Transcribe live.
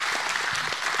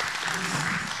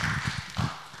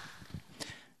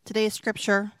Today's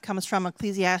scripture comes from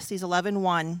Ecclesiastes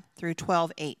 11:1 through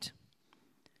 12:8.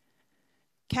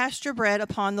 Cast your bread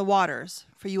upon the waters,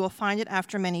 for you will find it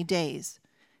after many days.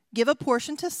 Give a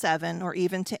portion to 7 or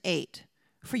even to 8,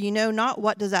 for you know not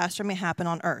what disaster may happen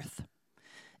on earth.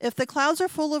 If the clouds are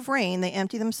full of rain, they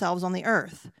empty themselves on the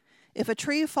earth. If a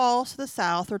tree falls to the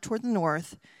south or toward the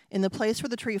north, in the place where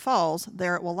the tree falls,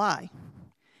 there it will lie.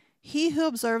 He who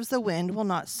observes the wind will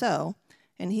not sow,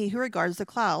 and he who regards the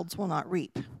clouds will not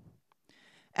reap.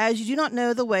 As you do not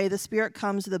know the way the Spirit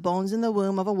comes to the bones in the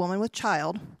womb of a woman with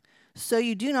child, so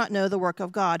you do not know the work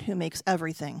of God who makes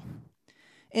everything.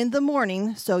 In the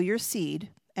morning sow your seed,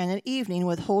 and at evening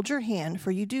withhold your hand,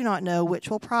 for you do not know which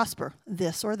will prosper,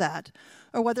 this or that,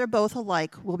 or whether both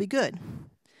alike will be good.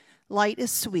 Light is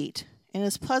sweet, and it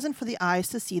is pleasant for the eyes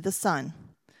to see the sun.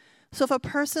 So if a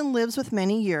person lives with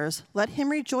many years, let him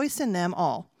rejoice in them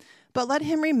all. But let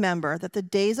him remember that the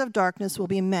days of darkness will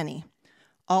be many.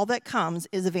 All that comes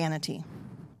is vanity.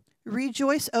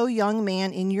 Rejoice, O young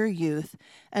man, in your youth,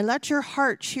 and let your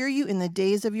heart cheer you in the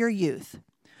days of your youth.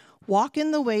 Walk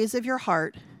in the ways of your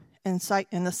heart and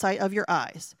in the sight of your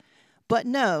eyes. But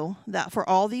know that for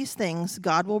all these things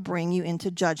God will bring you into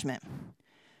judgment.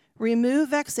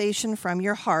 Remove vexation from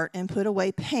your heart and put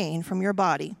away pain from your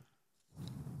body.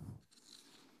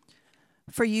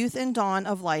 For youth and dawn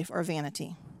of life are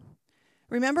vanity.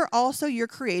 Remember also your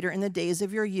Creator in the days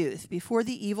of your youth, before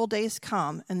the evil days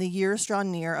come and the years draw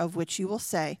near, of which you will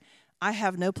say, I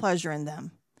have no pleasure in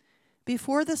them.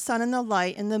 Before the sun and the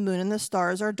light and the moon and the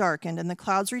stars are darkened, and the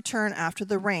clouds return after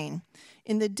the rain,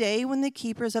 in the day when the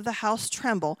keepers of the house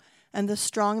tremble, and the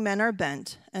strong men are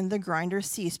bent, and the grinders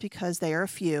cease because they are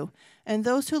few, and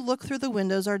those who look through the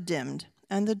windows are dimmed,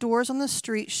 and the doors on the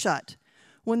street shut,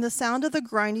 when the sound of the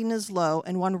grinding is low,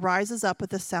 and one rises up with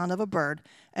the sound of a bird,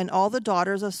 and all the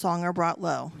daughters of song are brought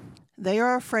low. They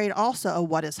are afraid also of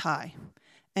what is high,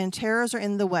 and terrors are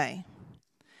in the way.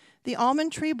 The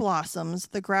almond tree blossoms,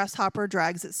 the grasshopper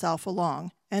drags itself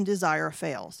along, and desire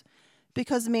fails,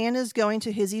 because man is going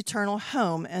to his eternal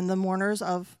home, and the mourners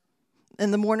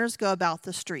go about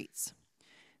the streets.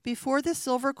 Before the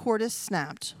silver cord is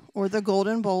snapped, or the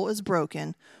golden bowl is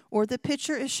broken, or the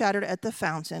pitcher is shattered at the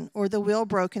fountain, or the wheel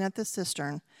broken at the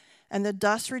cistern, and the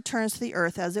dust returns to the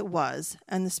earth as it was,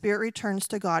 and the spirit returns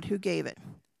to God who gave it.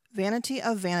 Vanity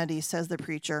of vanity, says the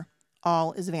preacher,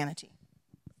 all is vanity.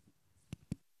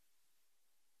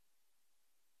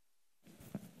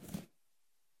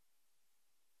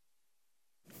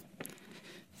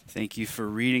 Thank you for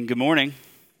reading. Good morning.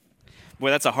 Boy,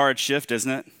 that's a hard shift,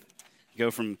 isn't it? You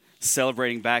go from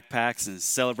celebrating backpacks and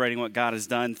celebrating what God has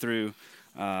done through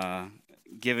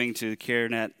giving to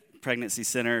CareNet Pregnancy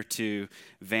Center to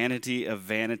vanity of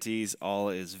vanities. All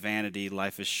is vanity.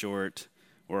 Life is short.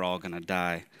 We're all going to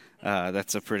die.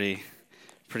 That's a pretty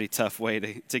tough way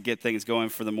to get things going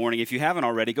for the morning. If you haven't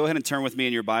already, go ahead and turn with me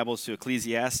in your Bibles to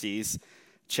Ecclesiastes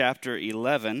chapter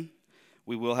 11.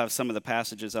 We will have some of the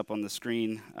passages up on the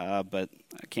screen, but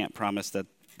I can't promise that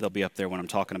they'll be up there when I'm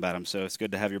talking about them, so it's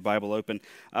good to have your Bible open.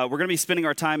 We're going to be spending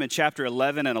our time in chapter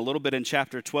 11 and a little bit in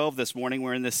chapter 12 this morning.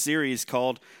 We're in this series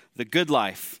called The Good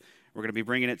Life. We're going to be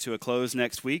bringing it to a close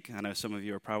next week. I know some of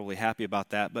you are probably happy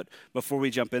about that, but before we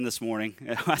jump in this morning,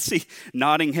 I see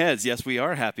nodding heads. Yes, we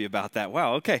are happy about that.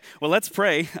 Wow, okay. Well, let's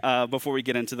pray before we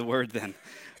get into the Word then.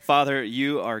 Father,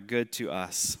 you are good to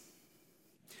us.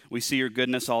 We see your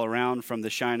goodness all around, from the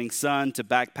shining sun to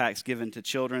backpacks given to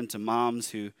children to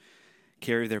moms who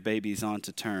carry their babies on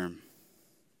to term.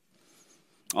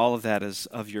 All of that is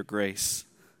of your grace,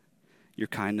 your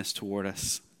kindness toward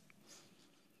us.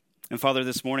 And Father,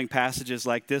 this morning, passages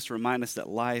like this remind us that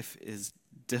life is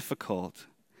difficult,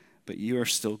 but you are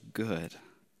still good.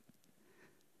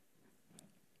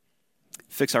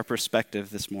 Fix our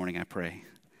perspective this morning, I pray.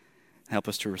 Help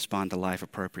us to respond to life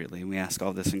appropriately. And we ask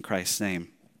all this in Christ's name.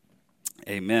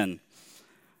 Amen.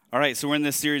 All right, so we're in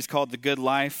this series called The Good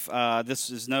Life. This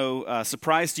is no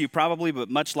surprise to you probably, but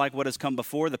much like what has come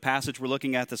before, the passage we're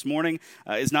looking at this morning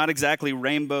is not exactly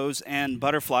rainbows and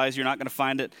butterflies. You're not going to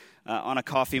find it on a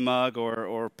coffee mug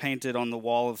or painted on the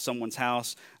wall of someone's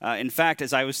house. In fact,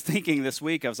 as I was thinking this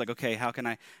week, I was like, okay, how can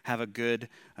I have a good,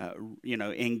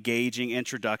 engaging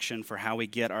introduction for how we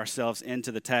get ourselves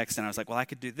into the text? And I was like, well, I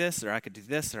could do this, or I could do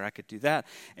this, or I could do that.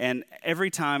 And every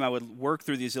time I would work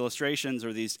through these illustrations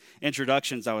or these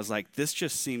introductions, I was like, this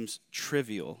just seems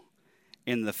trivial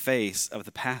in the face of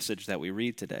the passage that we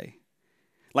read today.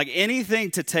 Like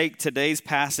anything to take today's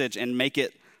passage and make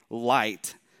it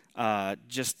light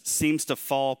just seems to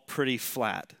fall pretty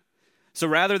flat. So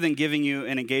rather than giving you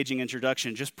an engaging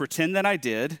introduction, just pretend that I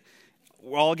did,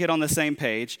 we'll all get on the same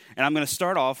page, and I'm going to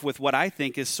start off with what I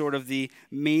think is sort of the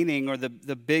meaning or the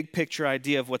big picture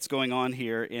idea of what's going on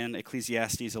here in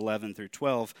Ecclesiastes 11 through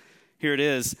 12. Here it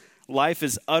is. Life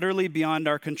is utterly beyond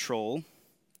our control,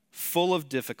 full of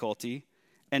difficulty,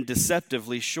 and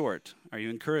deceptively short. Are you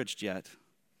encouraged yet?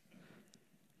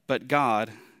 But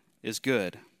God is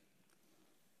good.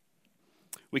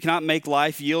 We cannot make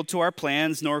life yield to our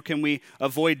plans, nor can we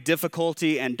avoid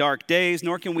difficulty and dark days,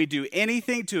 nor can we do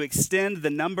anything to extend the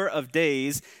number of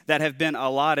days that have been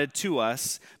allotted to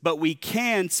us, but we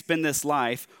can spend this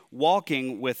life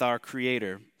walking with our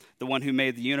Creator, the one who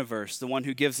made the universe, the one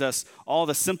who gives us all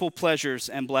the simple pleasures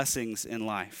and blessings in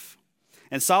life.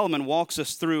 And Solomon walks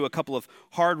us through a couple of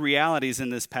hard realities in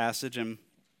this passage, and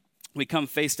we come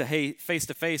face to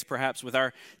face, perhaps, with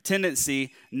our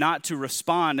tendency not to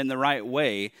respond in the right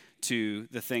way to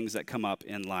the things that come up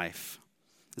in life.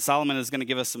 Solomon is going to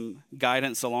give us some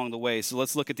guidance along the way. So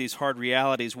let's look at these hard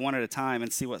realities one at a time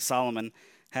and see what Solomon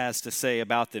has to say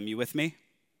about them. You with me?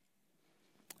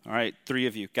 All right, 3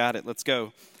 of you. Got it. Let's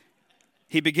go.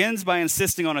 He begins by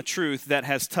insisting on a truth that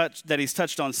he's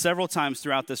touched on several times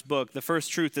throughout this book. The first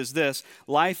truth is this: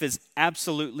 life is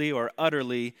absolutely or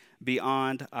utterly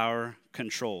beyond our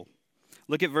control.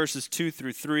 Look at verses 2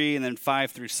 through 3 and then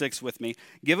 5 through 6 with me.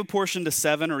 Give a portion to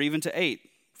 7 or even to 8,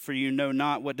 for you know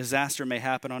not what disaster may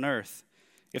happen on earth.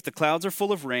 If the clouds are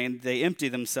full of rain, they empty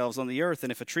themselves on the earth,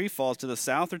 and if a tree falls to the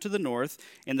south or to the north,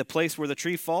 in the place where the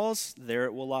tree falls, there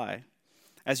it will lie.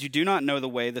 As you do not know the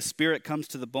way the Spirit comes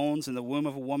to the bones in the womb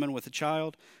of a woman with a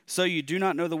child, so you do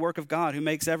not know the work of God who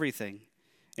makes everything.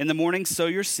 In the morning sow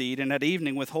your seed, and at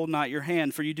evening withhold not your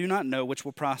hand, for you do not know which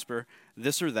will prosper,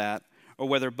 this or that, or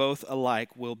whether both alike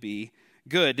will be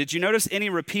good. Did you notice any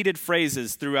repeated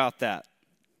phrases throughout that?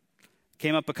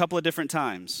 Came up a couple of different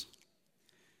times.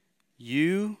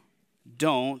 You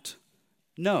don't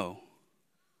know.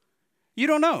 You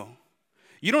don't know.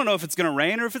 You don't know if it's going to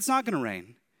rain or if it's not going to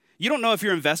rain. You don't know if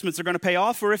your investments are going to pay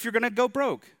off or if you're going to go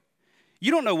broke.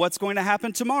 You don't know what's going to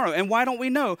happen tomorrow. And why don't we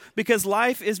know? Because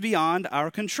life is beyond our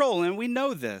control, and we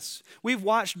know this. We've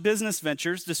watched business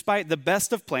ventures, despite the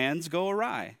best of plans, go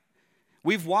awry.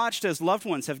 We've watched as loved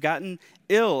ones have gotten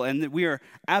ill, and we are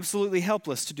absolutely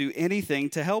helpless to do anything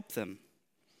to help them.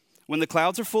 When the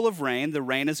clouds are full of rain, the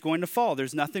rain is going to fall.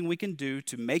 There's nothing we can do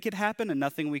to make it happen and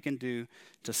nothing we can do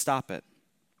to stop it.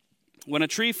 When a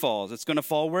tree falls, it's going to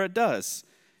fall where it does.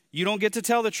 You don't get to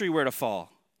tell the tree where to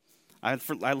fall. I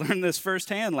learned this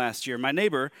firsthand last year. My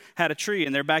neighbor had a tree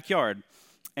in their backyard.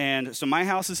 And so my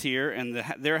house is here, and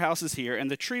their house is here, and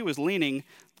the tree was leaning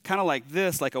kind of like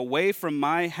this, like away from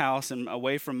my house and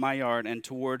away from my yard and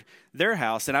toward their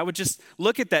house. And I would just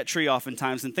look at that tree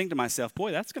oftentimes and think to myself,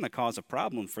 boy, that's going to cause a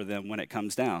problem for them when it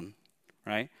comes down,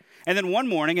 right? And then one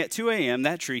morning at 2 a.m.,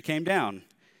 that tree came down.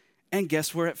 And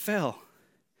guess where it fell?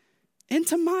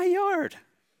 Into my yard.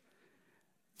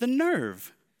 The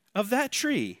nerve of that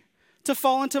tree to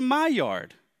fall into my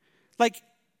yard. Like,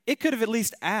 it could have at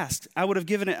least asked. I would have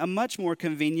given it a much more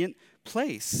convenient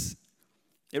place.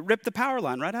 It ripped the power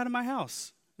line right out of my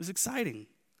house. It was exciting.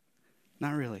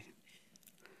 Not really.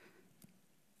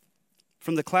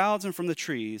 From the clouds and from the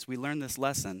trees, we learn this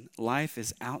lesson. Life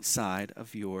is outside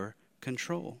of your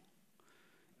control.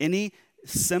 Any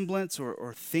semblance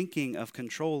or thinking of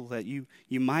control that you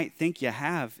might think you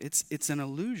have, it's an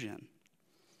illusion.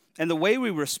 And the way we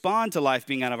respond to life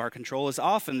being out of our control is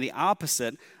often the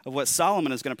opposite of what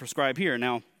Solomon is going to prescribe here.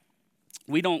 Now,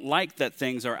 we don't like that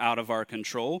things are out of our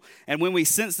control. And when we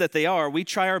sense that they are, we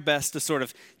try our best to sort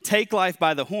of take life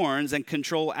by the horns and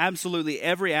control absolutely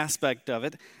every aspect of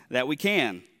it that we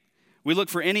can. We look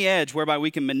for any edge whereby we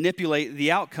can manipulate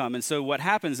the outcome. And so what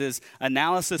happens is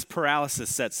analysis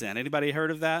paralysis sets in. Anybody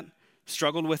heard of that?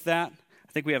 Struggled with that?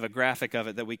 I think we have a graphic of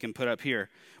it that we can put up here.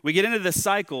 We get into this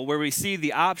cycle where we see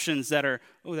the options that are,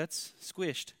 oh, that's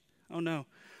squished. Oh, no.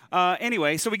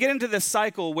 Anyway, so we get into this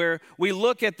cycle where we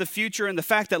look at the future and the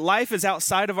fact that life is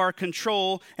outside of our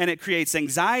control, and it creates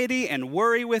anxiety and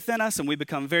worry within us, and we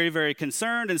become very, very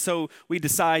concerned. And so we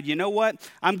decide, you know what?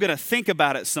 I'm going to think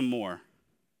about it some more.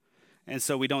 And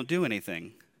so we don't do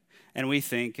anything. And we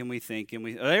think and we think and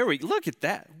look at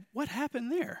that. What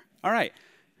happened there? All right.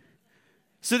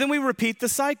 So then we repeat the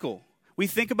cycle. We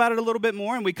think about it a little bit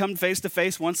more, and we come face to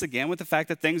face once again with the fact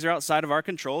that things are outside of our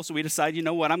control. So we decide, you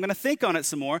know what, I'm going to think on it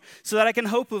some more so that I can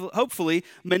hopefully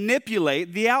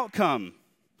manipulate the outcome.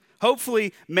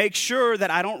 Hopefully make sure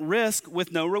that I don't risk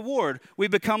with no reward. We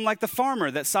become like the farmer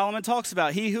that Solomon talks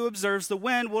about. He who observes the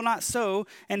wind will not sow,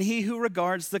 and he who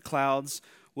regards the clouds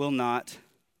will not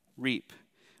reap.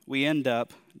 We end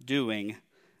up doing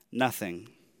nothing.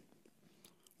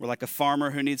 We're like a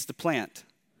farmer who needs to plant.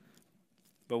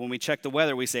 But when we check the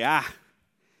weather, we say,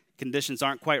 conditions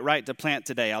aren't quite right to plant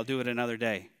today. I'll do it another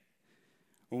day.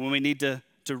 Or when we need to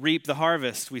reap the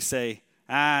harvest, we say,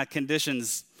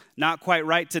 conditions not quite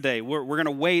right today. We're going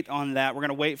to wait on that. We're going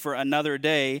to wait for another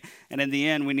day. And in the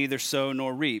end, we neither sow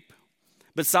nor reap.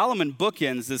 But Solomon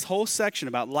bookends this whole section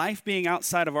about life being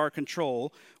outside of our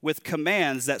control with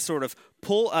commands that sort of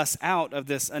pull us out of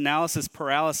this analysis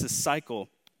paralysis cycle.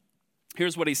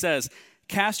 Here's what he says: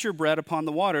 cast your bread upon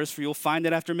the waters, for you'll find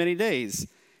it after many days.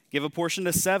 Give a portion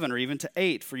to 7 or even to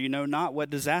 8, for you know not what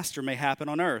disaster may happen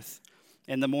on earth.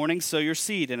 In the morning sow your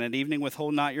seed, and at evening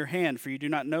withhold not your hand, for you do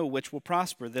not know which will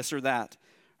prosper, this or that,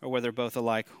 or whether both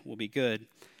alike will be good.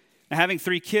 Now, having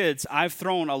 3 kids, I've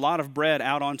thrown a lot of bread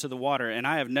out onto the water, and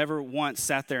I have never once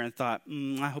sat there and thought,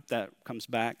 I hope that comes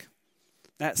back.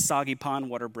 That soggy pond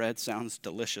water bread sounds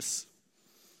delicious.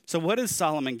 So what is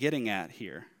Solomon getting at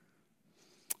here?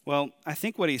 Well, I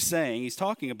think what he's saying, he's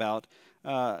talking about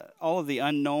all of the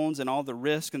unknowns and all the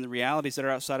risk and the realities that are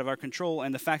outside of our control,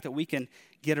 and the fact that we can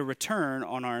get a return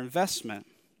on our investment.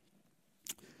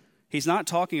 He's not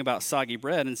talking about soggy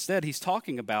bread. Instead, he's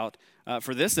talking about,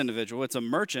 for this individual, it's a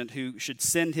merchant who should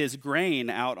send his grain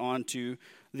out onto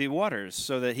the waters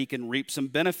so that he can reap some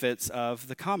benefits of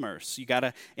the commerce. You got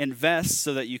to invest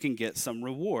so that you can get some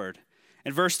reward.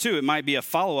 In verse 2, it might be a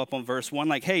follow-up on verse 1,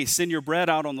 like, hey, send your bread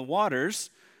out on the waters,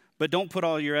 but don't put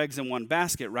all your eggs in one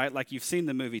basket, right? Like you've seen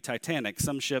the movie Titanic.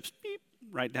 Some ships, beep,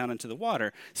 right down into the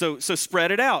water. So spread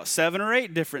it out, 7 or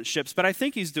 8 different ships. But I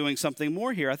think he's doing something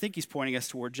more here. I think he's pointing us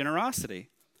toward generosity.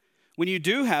 When you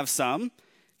do have some,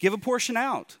 give a portion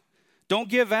out. Don't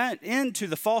give in to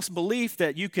the false belief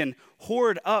that you can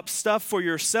hoard up stuff for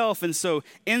yourself and so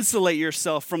insulate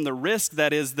yourself from the risk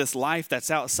that is this life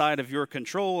that's outside of your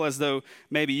control, as though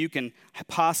maybe you can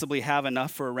possibly have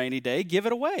enough for a rainy day. Give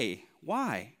it away.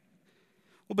 Why?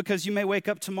 Well, because you may wake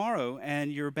up tomorrow and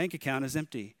your bank account is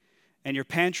empty and your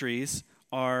pantries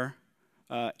are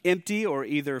empty or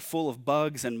either full of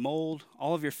bugs and mold.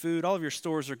 All of your food, all of your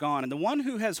stores are gone. And the one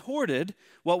who has hoarded,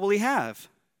 what will he have?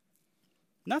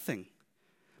 Nothing.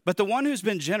 But the one who's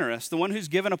been generous, the one who's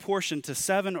given a portion to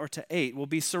 7 or to 8, will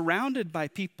be surrounded by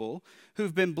people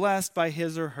who've been blessed by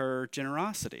his or her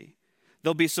generosity.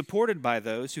 They'll be supported by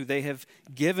those who they have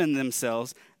given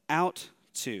themselves out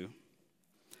to.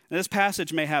 Now, this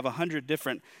passage may have 100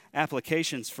 different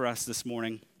applications for us this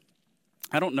morning.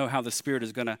 I don't know how the Spirit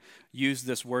is going to use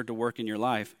this word to work in your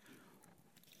life.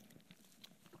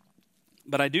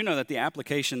 But I do know that the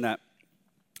application that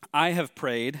I have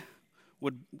prayed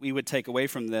we would take away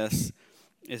from this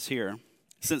is here.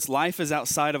 Since life is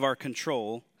outside of our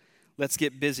control, let's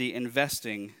get busy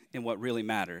investing in what really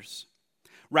matters.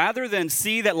 Rather than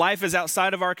see that life is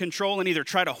outside of our control and either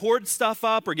try to hoard stuff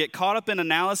up or get caught up in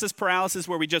analysis paralysis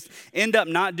where we just end up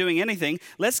not doing anything,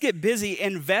 let's get busy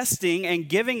investing and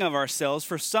giving of ourselves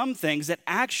for some things that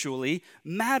actually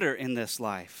matter in this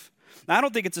life. Now, I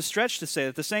don't think it's a stretch to say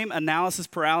that the same analysis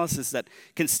paralysis that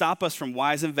can stop us from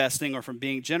wise investing or from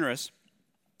being generous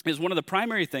is one of the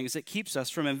primary things that keeps us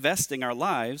from investing our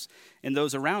lives in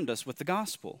those around us with the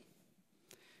gospel.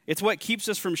 It's what keeps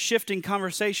us from shifting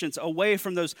conversations away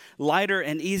from those lighter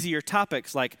and easier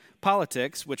topics like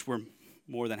politics, which we're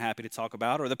more than happy to talk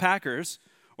about, or the Packers,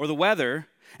 or the weather,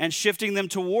 and shifting them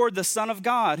toward the Son of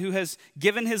God who has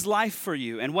given his life for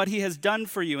you and what he has done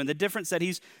for you and the difference that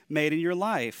he's made in your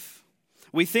life.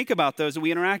 We think about those that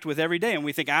we interact with every day, and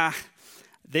we think,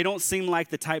 they don't seem like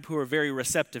the type who are very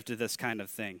receptive to this kind of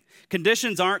thing.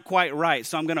 Conditions aren't quite right,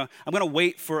 so I'm gonna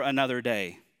wait for another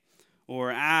day.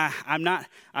 Or I'm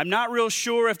not real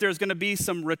sure if there's gonna be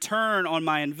some return on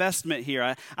my investment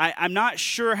here. I'm not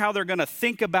sure how they're gonna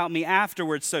think about me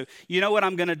afterwards. So you know what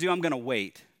I'm gonna do? I'm gonna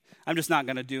wait. I'm just not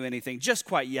gonna do anything just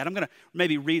quite yet. I'm gonna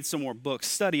maybe read some more books,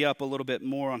 study up a little bit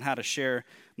more on how to share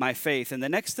my faith. And the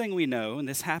next thing we know, and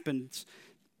this happens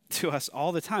to us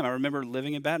all the time. I remember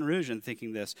living in Baton Rouge and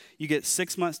thinking this. You get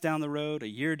 6 months down the road, a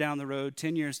year down the road,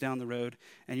 10 years down the road,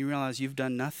 and you realize you've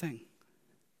done nothing.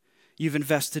 You've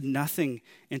invested nothing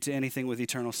into anything with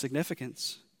eternal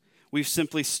significance. We've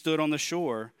simply stood on the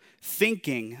shore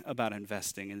thinking about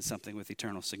investing in something with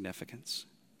eternal significance.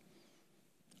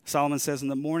 Solomon says, in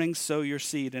the morning sow your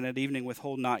seed, and at evening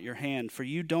withhold not your hand, for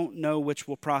you don't know which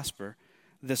will prosper,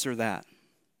 this or that.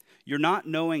 Your not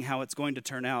knowing how it's going to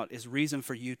turn out is reason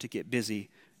for you to get busy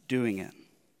doing it.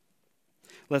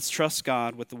 Let's trust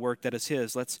God with the work that is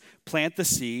his. Let's plant the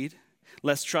seed.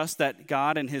 Let's trust that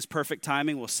God in his perfect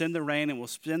timing will send the rain and will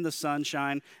send the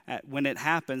sunshine when it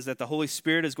happens, that the Holy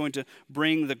Spirit is going to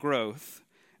bring the growth.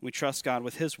 We trust God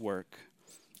with his work.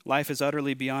 Life is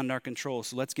utterly beyond our control,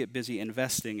 so let's get busy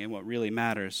investing in what really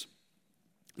matters.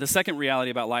 The second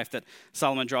reality about life that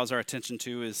Solomon draws our attention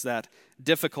to is that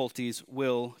difficulties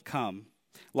will come.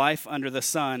 Life under the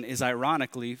sun is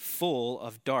ironically full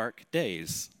of dark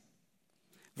days.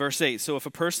 Verse 8, so if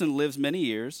a person lives many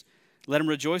years, let him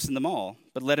rejoice in them all,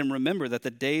 but let him remember that the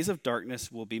days of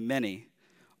darkness will be many.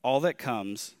 All that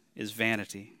comes is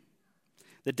vanity.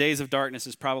 The days of darkness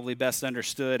is probably best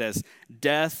understood as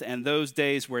death, and those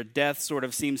days where death sort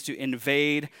of seems to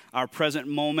invade our present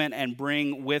moment and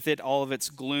bring with it all of its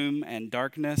gloom and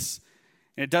darkness.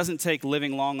 And it doesn't take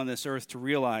living long on this earth to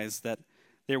realize that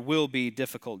there will be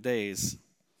difficult days.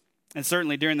 And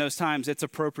certainly during those times, it's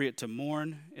appropriate to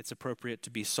mourn, it's appropriate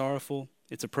to be sorrowful,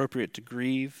 it's appropriate to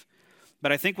grieve.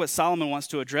 But I think what Solomon wants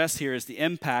to address here is the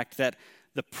impact that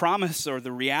the promise or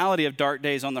the reality of dark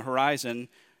days on the horizon,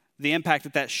 the impact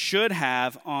that that should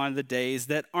have on the days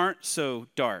that aren't so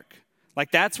dark. Like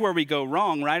that's where we go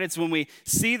wrong, right? It's when we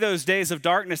see those days of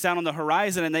darkness out on the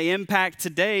horizon and they impact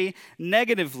today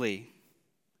negatively.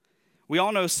 We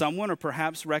all know someone or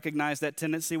perhaps recognize that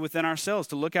tendency within ourselves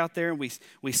to look out there and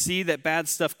we see that bad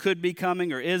stuff could be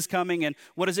coming or is coming. And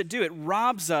what does it do? It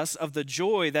robs us of the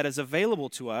joy that is available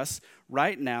to us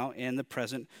right now in the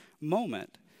present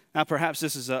moment. Now, perhaps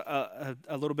this is a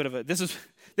little bit of a, this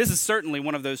is certainly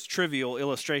one of those trivial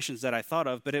illustrations that I thought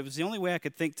of, but it was the only way I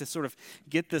could think to sort of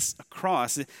get this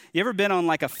across. You ever been on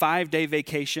like a 5-day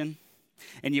vacation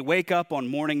and you wake up on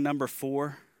morning number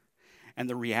 4 and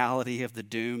the reality of the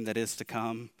doom that is to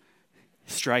come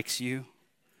strikes you,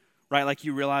 right? Like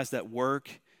you realize that work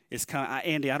is coming.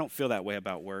 Andy, I don't feel that way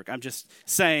about work. I'm just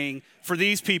saying for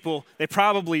these people, they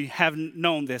probably haven't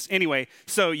known this. Anyway,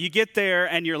 so you get there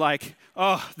and you're like,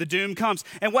 oh, the doom comes.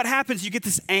 And what happens? You get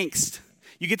this angst.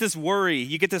 You get this worry.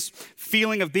 You get this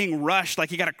feeling of being rushed,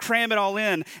 like you got to cram it all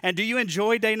in. And do you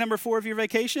enjoy day number 4 of your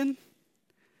vacation?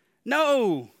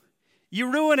 No.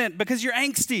 You ruin it because you're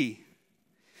angsty.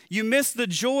 You miss the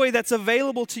joy that's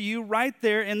available to you right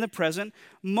there in the present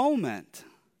moment.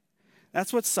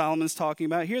 That's what Solomon's talking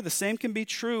about here. The same can be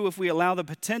true if we allow the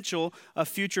potential of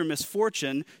future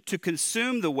misfortune to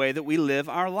consume the way that we live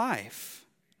our life.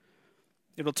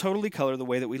 It'll totally color the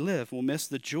way that we live. We'll miss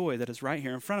the joy that is right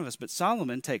here in front of us. But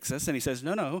Solomon takes us and he says,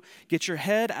 no, get your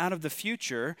head out of the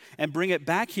future and bring it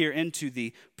back here into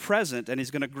the present. And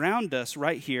he's going to ground us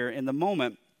right here in the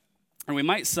moment. And we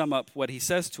might sum up what he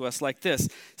says to us like this.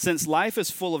 Since life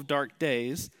is full of dark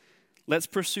days, let's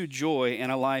pursue joy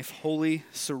in a life wholly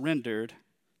surrendered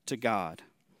to God.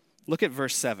 Look at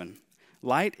verse 7.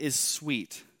 Light is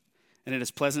sweet, and it is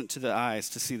pleasant to the eyes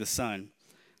to see the sun.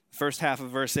 First half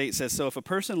of verse 8 says, so if a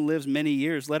person lives many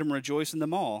years, let him rejoice in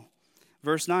them all.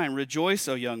 Verse 9, rejoice,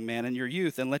 O young man, in your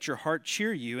youth, and let your heart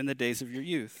cheer you in the days of your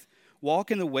youth. Walk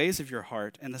in the ways of your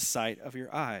heart and the sight of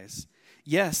your eyes.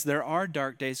 Yes, there are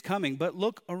dark days coming, but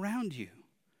look around you.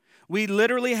 We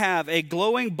literally have a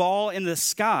glowing ball in the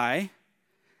sky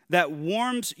that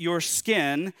warms your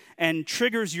skin and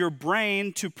triggers your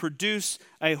brain to produce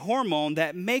a hormone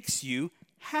that makes you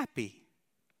happy.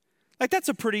 Like that's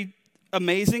a pretty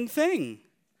amazing thing.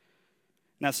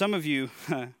 Now, some of you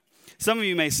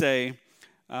may say,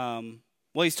 well,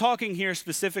 he's talking here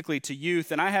specifically to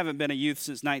youth, and I haven't been a youth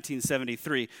since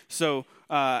 1973. So,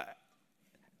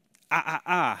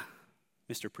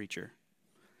 Mr. Preacher.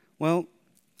 Well,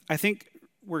 I think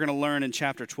we're going to learn in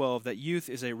chapter 12 that youth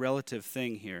is a relative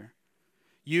thing here.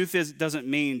 Youth doesn't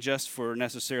mean just for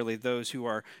necessarily those who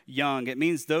are young. It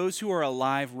means those who are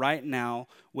alive right now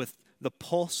with the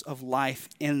pulse of life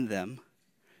in them.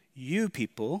 You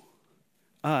people,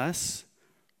 us,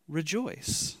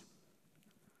 rejoice.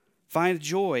 Find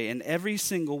joy in every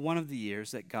single one of the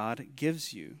years that God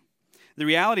gives you. The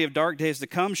reality of dark days to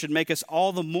come should make us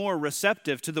all the more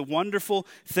receptive to the wonderful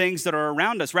things that are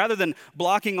around us. Rather than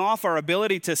blocking off our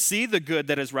ability to see the good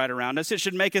that is right around us, it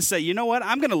should make us say, you know what?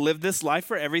 I'm going to live this life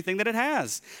for everything that it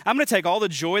has. I'm going to take all the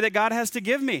joy that God has to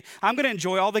give me. I'm going to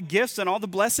enjoy all the gifts and all the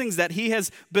blessings that he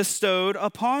has bestowed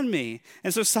upon me.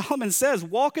 And so Solomon says,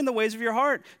 walk in the ways of your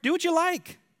heart. Do what you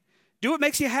like. Do what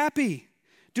makes you happy.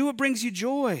 Do what brings you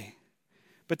joy.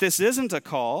 But this isn't a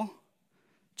call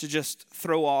to just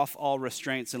throw off all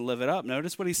restraints and live it up.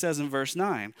 Notice what he says in verse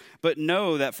 9. But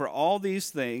know that for all these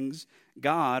things,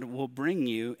 God will bring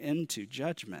you into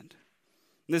judgment.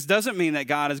 This doesn't mean that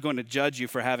God is going to judge you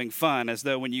for having fun, as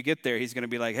though when you get there, he's going to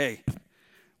be like, hey,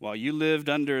 while you lived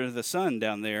under the sun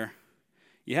down there,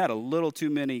 you had a little too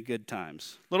many good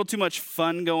times, a little too much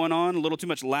fun going on, a little too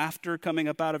much laughter coming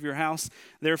up out of your house.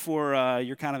 Therefore,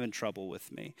 you're kind of in trouble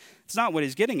with me. It's not what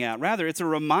he's getting at. Rather, it's a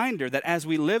reminder that as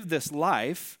we live this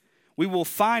life, we will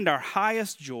find our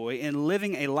highest joy in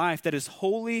living a life that is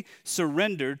wholly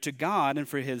surrendered to God and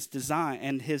for his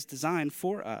design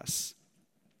for us.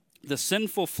 The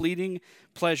sinful, fleeting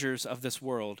pleasures of this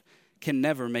world can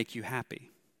never make you happy.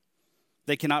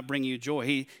 They cannot bring you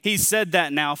joy. He said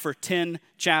that now for 10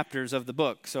 chapters of the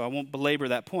book, so I won't belabor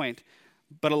that point.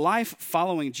 But a life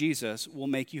following Jesus will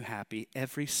make you happy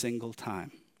every single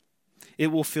time. It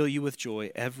will fill you with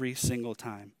joy every single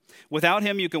time. Without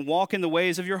him, you can walk in the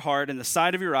ways of your heart and the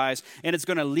sight of your eyes, and it's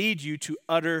going to lead you to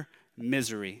utter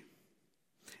misery.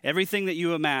 Everything that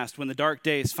you amassed when the dark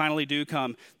days finally do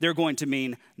come, they're going to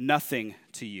mean nothing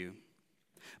to you.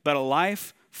 But a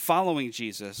life following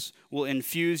Jesus will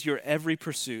infuse your every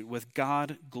pursuit with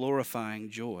God-glorifying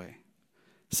joy,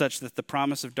 such that the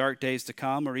promise of dark days to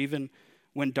come, or even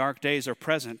when dark days are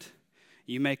present,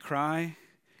 you may cry,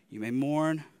 you may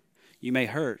mourn, you may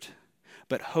hurt,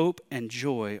 but hope and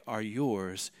joy are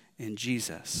yours in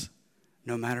Jesus,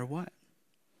 no matter what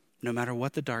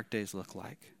the dark days look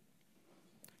like.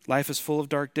 Life is full of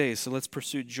dark days, so let's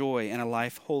pursue joy in a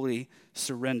life wholly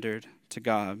surrendered to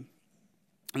God.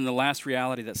 And the last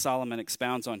reality that Solomon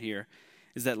expounds on here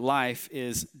is that life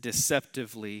is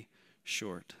deceptively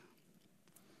short.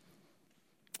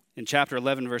 In chapter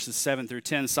 11, verses 7 through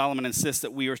 10, Solomon insists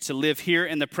that we are to live here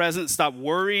in the present. Stop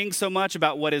worrying so much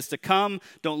about what is to come.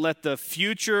 Don't let the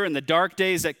future and the dark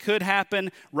days that could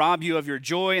happen rob you of your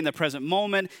joy in the present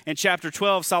moment. In chapter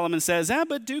 12, Solomon says,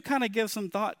 but do kind of give some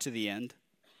thought to the end.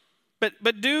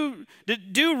 But do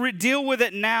deal with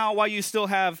it now while you still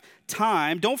have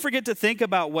time. Don't forget to think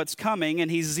about what's coming. And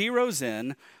he zeroes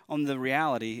in on the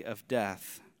reality of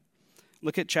death.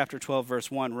 Look at chapter 12,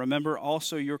 verse 1. Remember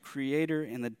also your Creator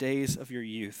in the days of your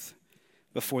youth,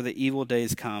 before the evil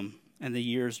days come and the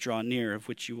years draw near, of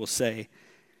which you will say,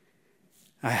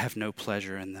 I have no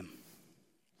pleasure in them.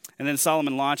 And then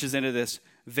Solomon launches into this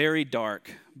very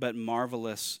dark but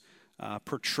marvelous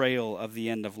portrayal of the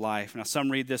end of life. Now,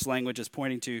 some read this language as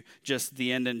pointing to just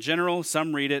the end in general.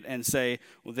 Some read it and say,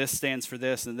 well, this stands for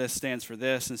this and this stands for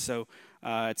this. And so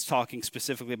it's talking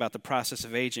specifically about the process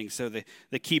of aging. So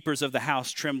the keepers of the house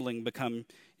trembling become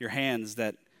your hands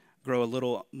that grow a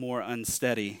little more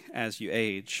unsteady as you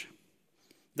age.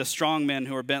 The strong men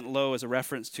who are bent low is a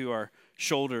reference to our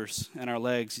shoulders and our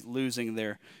legs losing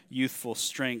their youthful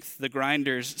strength. The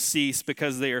grinders cease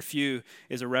because they are few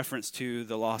is a reference to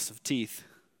the loss of teeth.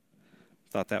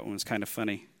 Thought that one was kind of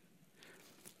funny.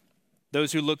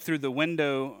 Those who look through the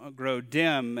window grow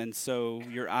dim, and so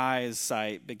your eyes'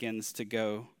 sight begins to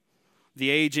go. The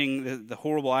aging, the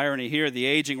horrible irony here, the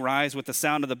aging rise with the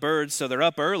sound of the birds, so they're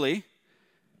up early,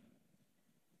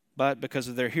 but because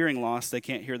of their hearing loss, they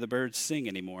can't hear the birds sing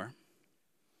anymore.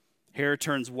 Hair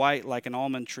turns white like an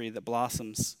almond tree that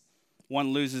blossoms.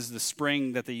 One loses the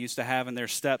spring that they used to have in their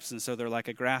steps, and so they're like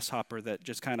a grasshopper that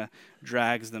just kind of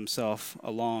drags themselves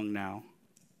along now.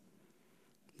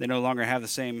 They no longer have the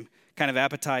same kind of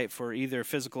appetite for either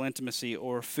physical intimacy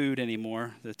or food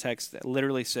anymore. The text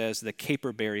literally says the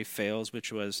caperberry fails,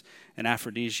 which was an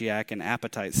aphrodisiac and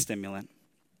appetite stimulant.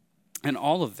 And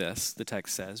all of this, the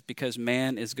text says, because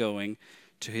man is going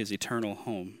to his eternal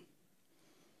home.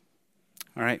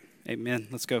 All right, amen.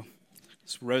 Let's go.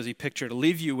 This rosy picture to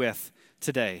leave you with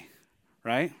today,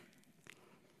 right?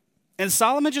 And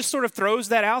Solomon just sort of throws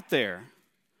that out there.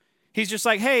 He's just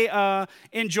like, hey,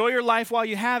 enjoy your life while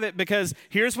you have it, because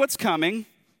here's what's coming.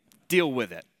 Deal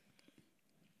with it.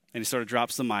 And he sort of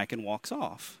drops the mic and walks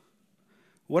off.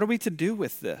 What are we to do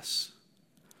with this?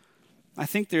 I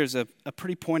think there's a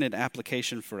pretty pointed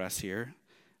application for us here.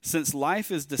 Since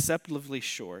life is deceptively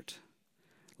short,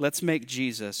 let's make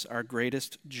Jesus our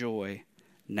greatest joy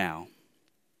now.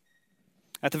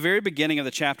 At the very beginning of the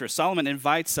chapter, Solomon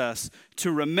invites us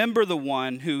to remember the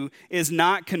one who is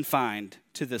not confined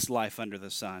to this life under the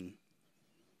sun.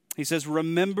 He says,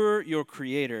 remember your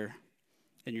Creator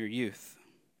in your youth.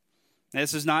 Now,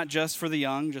 this is not just for the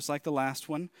young, just like the last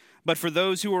one, but for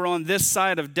those who are on this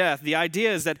side of death. The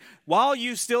idea is that while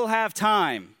you still have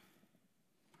time,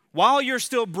 while you're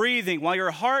still breathing, while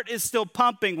your heart is still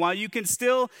pumping, while you can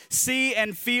still see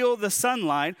and feel the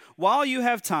sunlight, while you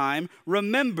have time,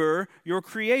 remember your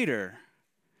Creator.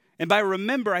 And by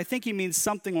remember, I think he means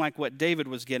something like what David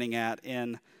was getting at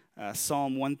in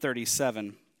Psalm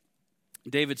 137.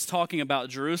 David's talking about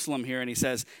Jerusalem here, and he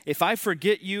says, if I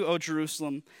forget you, O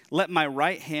Jerusalem, let my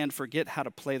right hand forget how to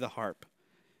play the harp.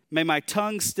 May my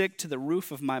tongue stick to the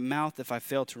roof of my mouth if I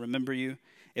fail to remember you,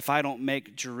 if I don't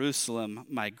make Jerusalem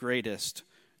my greatest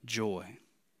joy.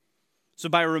 So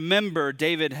by remember,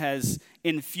 David has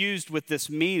infused with this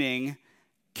meaning,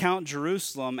 count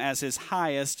Jerusalem as his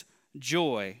highest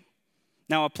joy.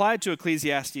 Now, applied to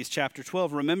Ecclesiastes chapter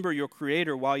 12, remember your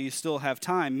Creator while you still have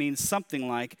time means something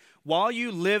like, while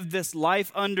you live this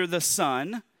life under the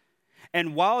sun,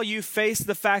 And while you face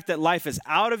the fact that life is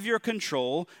out of your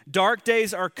control, dark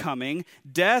days are coming,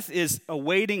 death is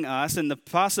awaiting us, and the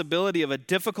possibility of a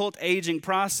difficult aging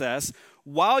process,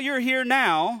 while you're here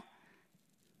now,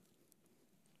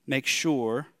 make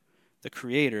sure the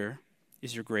Creator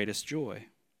is your greatest joy.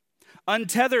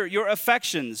 Untether your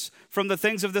affections from the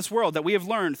things of this world that we have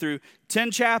learned through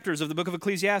 10 chapters of the book of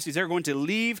Ecclesiastes. They're going to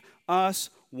leave us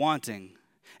wanting.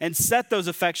 And set those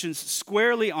affections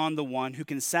squarely on the one who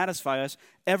can satisfy us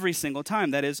every single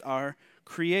time. That is our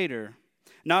Creator.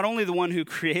 Not only the one who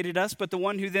created us, but the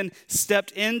one who then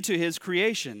stepped into his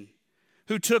creation,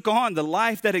 who took on the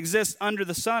life that exists under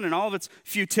the sun and all of its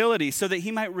futility so that he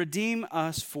might redeem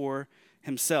us for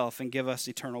himself and give us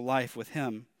eternal life with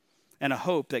him and a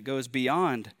hope that goes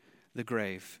beyond the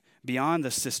grave, beyond the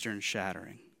cistern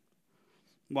shattering.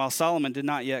 While Solomon did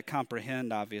not yet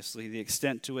comprehend, obviously, the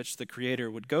extent to which the Creator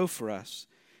would go for us,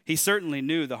 he certainly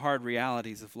knew the hard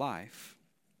realities of life.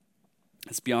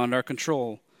 It's beyond our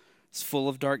control. It's full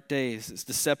of dark days. It's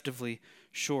deceptively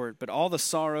short. But all the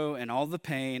sorrow and all the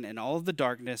pain and all of the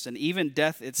darkness and even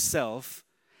death itself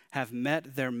have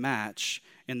met their match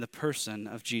in the person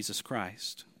of Jesus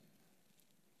Christ.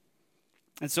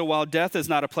 And so while death is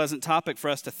not a pleasant topic for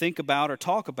us to think about or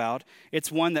talk about,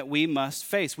 it's one that we must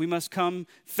face. We must come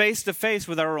face to face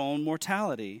with our own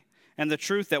mortality and the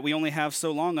truth that we only have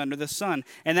so long under the sun.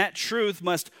 And that truth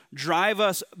must drive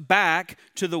us back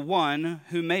to the one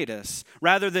who made us.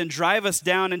 Rather than drive us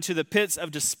down into the pits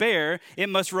of despair, it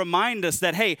must remind us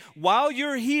that, hey, while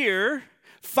you're here,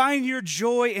 find your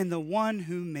joy in the one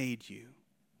who made you.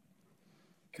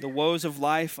 The woes of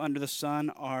life under the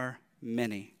sun are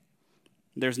many.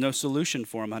 There's no solution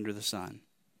for them under the sun.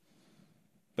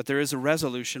 But there is a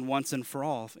resolution once and for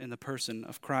all in the person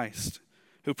of Christ,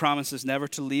 who promises never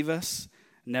to leave us,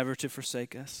 never to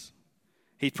forsake us.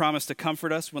 He promised to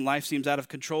comfort us when life seems out of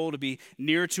control, to be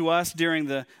near to us during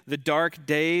the dark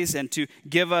days, and to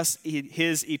give us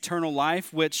his eternal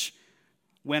life, which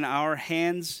when our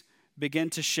hands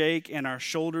begin to shake and our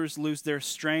shoulders lose their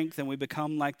strength and we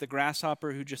become like the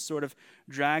grasshopper who just sort of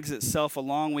drags itself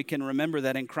along, we can remember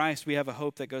that in Christ we have a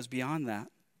hope that goes beyond that.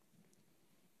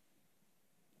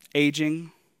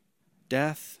 Aging,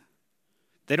 death,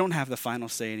 they don't have the final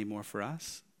say anymore for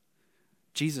us.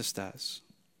 Jesus does.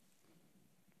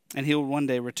 And he'll one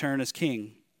day return as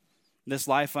king. This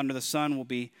life under the sun will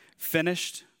be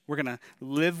finished. We're going to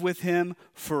live with him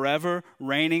forever,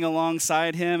 reigning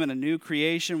alongside him in a new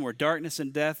creation where darkness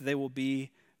and death, they will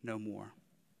be no more.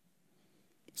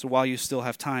 So while you still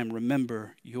have time,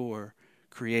 remember your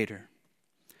Creator.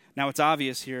 Now it's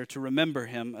obvious here, to remember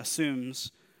him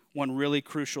assumes one really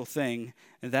crucial thing,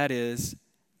 and that is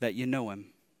that you know him.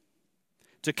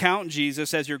 To count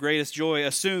Jesus as your greatest joy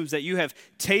assumes that you have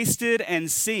tasted and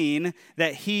seen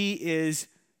that he is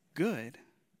good,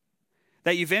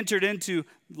 that you've entered into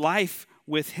life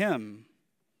with him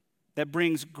that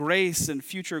brings grace and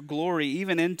future glory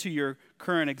even into your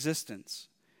current existence.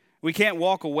 We can't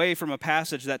walk away from a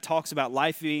passage that talks about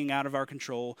life being out of our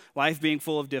control, life being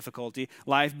full of difficulty,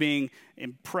 life being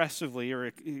impressively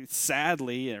or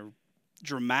sadly or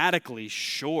dramatically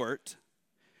short.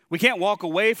 We can't walk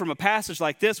away from a passage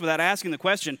like this without asking the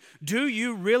question, do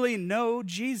you really know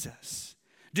Jesus?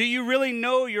 Do you really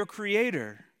know your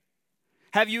Creator?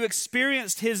 Have you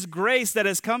experienced his grace that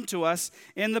has come to us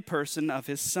in the person of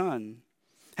his Son?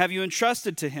 Have you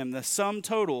entrusted to him the sum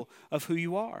total of who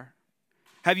you are?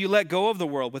 Have you let go of the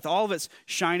world with all of its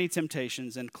shiny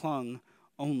temptations and clung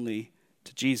only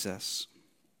to Jesus?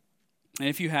 And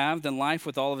if you have, then life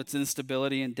with all of its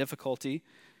instability and difficulty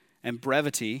and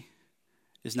brevity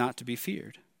is not to be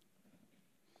feared.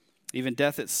 Even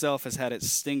death itself has had its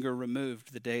stinger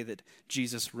removed the day that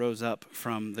Jesus rose up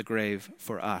from the grave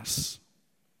for us.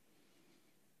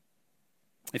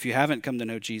 If you haven't come to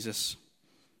know Jesus,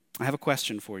 I have a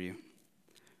question for you.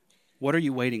 What are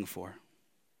you waiting for?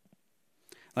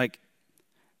 Like,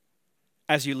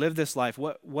 as you live this life,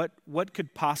 what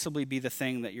could possibly be the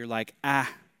thing that you're like,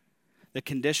 the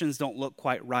conditions don't look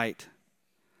quite right.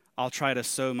 I'll try to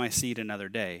sow my seed another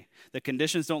day. The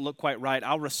conditions don't look quite right.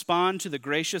 I'll respond to the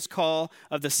gracious call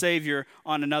of the Savior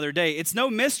on another day. It's no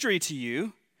mystery to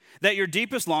you that your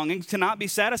deepest longings cannot be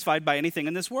satisfied by anything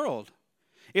in this world.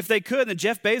 If they could, then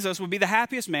Jeff Bezos would be the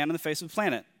happiest man on the face of the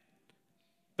planet.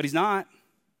 But he's not.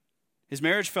 His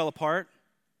marriage fell apart.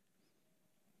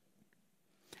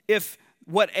 If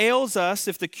what ails us,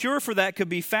 if the cure for that could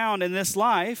be found in this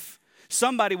life,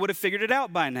 somebody would have figured it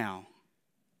out by now.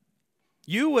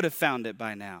 You would have found it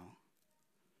by now.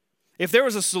 If there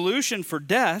was a solution for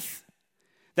death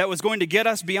that was going to get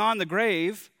us beyond the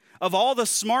grave, of all the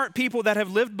smart people that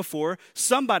have lived before,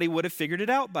 somebody would have figured it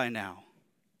out by now.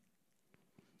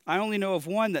 I only know of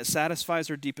one that satisfies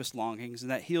our deepest longings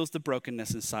and that heals the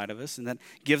brokenness inside of us and that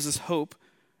gives us hope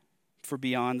for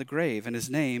beyond the grave, and his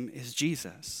name is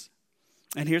Jesus.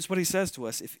 And here's what he says to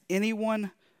us: if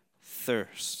anyone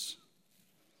thirsts,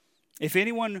 if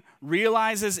anyone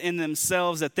realizes in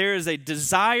themselves that there is a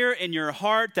desire in your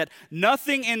heart that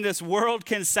nothing in this world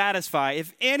can satisfy,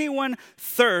 if anyone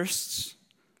thirsts,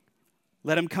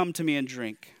 let him come to me and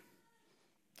drink.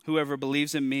 Whoever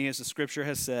believes in me, as the scripture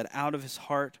has said, out of his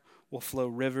heart will flow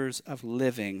rivers of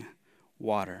living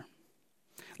water.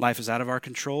 Life is out of our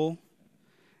control.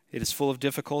 It is full of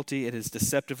difficulty. It is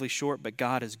deceptively short, but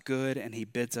God is good, and he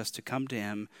bids us to come to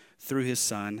him through his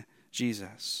Son,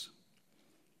 Jesus.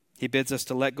 He bids us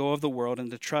to let go of the world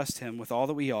and to trust him with all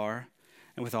that we are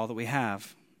and with all that we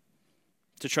have.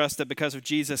 To trust that because of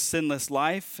Jesus' sinless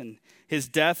life and his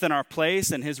death in our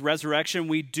place and his resurrection,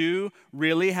 we do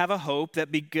really have a hope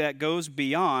that goes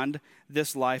beyond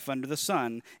this life under the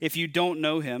sun. If you don't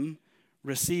know him,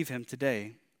 receive him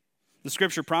today. The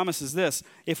scripture promises this: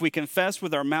 if we confess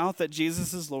with our mouth that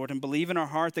Jesus is Lord and believe in our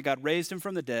heart that God raised him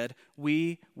from the dead,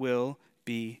 we will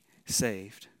be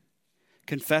saved.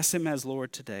 Confess him as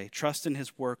Lord today. Trust in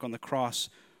his work on the cross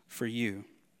for you.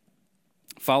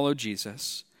 Follow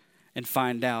Jesus and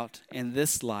find out in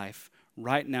this life,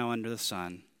 right now under the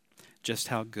sun, just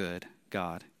how good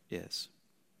God is.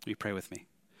 Will you pray with me?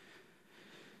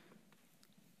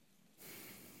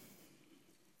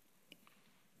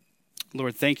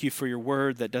 Lord, thank you for your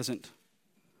word that doesn't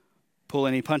pull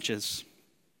any punches.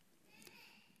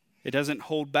 It doesn't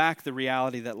hold back the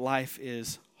reality that life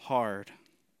is hard.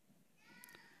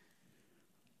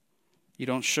 You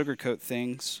don't sugarcoat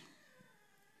things.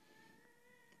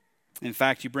 In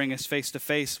fact, you bring us face to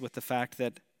face with the fact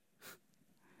that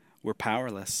we're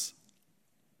powerless.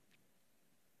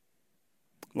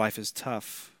 Life is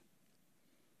tough.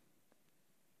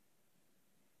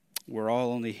 We're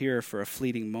all only here for a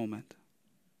fleeting moment.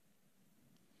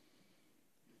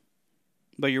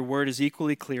 But your word is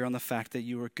equally clear on the fact that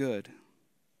you are good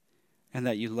and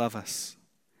that you love us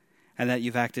and that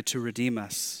you've acted to redeem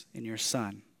us in your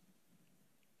Son.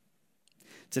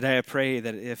 Today I pray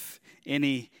that if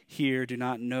any here do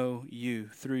not know you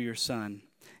through your Son,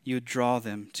 you would draw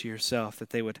them to yourself, that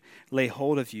they would lay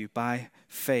hold of you by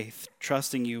faith,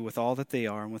 trusting you with all that they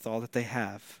are and with all that they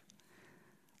have.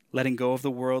 Letting go of the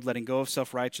world, letting go of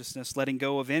self-righteousness, letting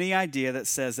go of any idea that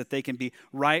says that they can be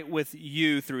right with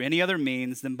you through any other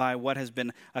means than by what has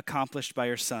been accomplished by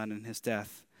your Son in his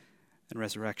death and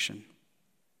resurrection.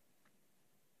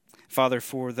 Father,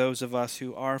 for those of us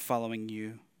who are following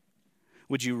you,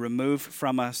 would you remove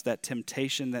from us that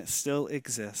temptation that still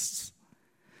exists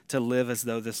to live as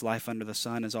though this life under the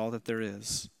sun is all that there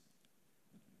is?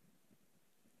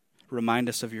 Remind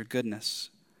us of your goodness.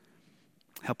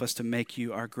 Help us to make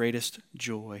you our greatest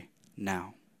joy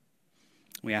now.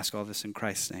 We ask all this in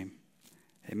Christ's name.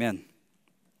 Amen.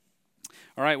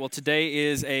 All right, well, today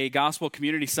is a Gospel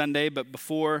Community Sunday, but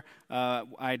before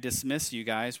I dismiss you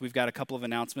guys, we've got a couple of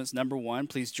announcements. Number one,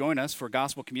 please join us for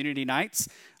Gospel Community Nights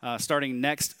starting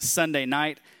next Sunday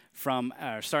night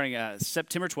starting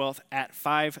September 12th at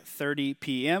 5:30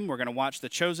 p.m. We're going to watch The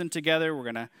Chosen together. We're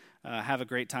going to have a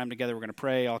great time together. We're going to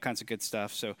pray, all kinds of good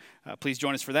stuff. So please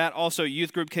join us for that. Also,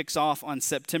 youth group kicks off on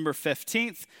September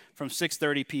 15th from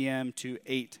 6:30 p.m. to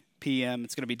 8 p.m.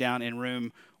 It's going to be down in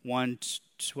room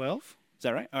 112. Is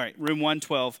that right? All right, room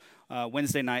 112,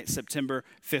 Wednesday night, September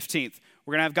 15th.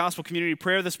 We're going to have gospel community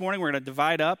prayer this morning. We're going to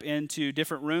divide up into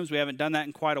different rooms. We haven't done that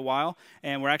in quite a while,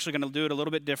 and we're actually going to do it a little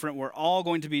bit different. We're all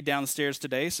going to be downstairs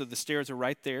today, so the stairs are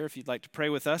right there. If you'd like to pray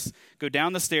with us, go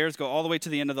down the stairs, go all the way to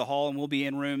the end of the hall, and we'll be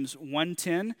in rooms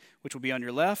 110, which will be on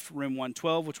your left, room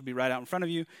 112, which will be right out in front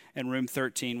of you, and room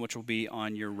 13, which will be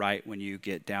on your right when you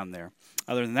get down there.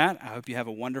 Other than that, I hope you have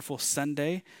a wonderful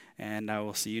Sunday, and I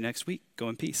will see you next week. Go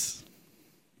in peace.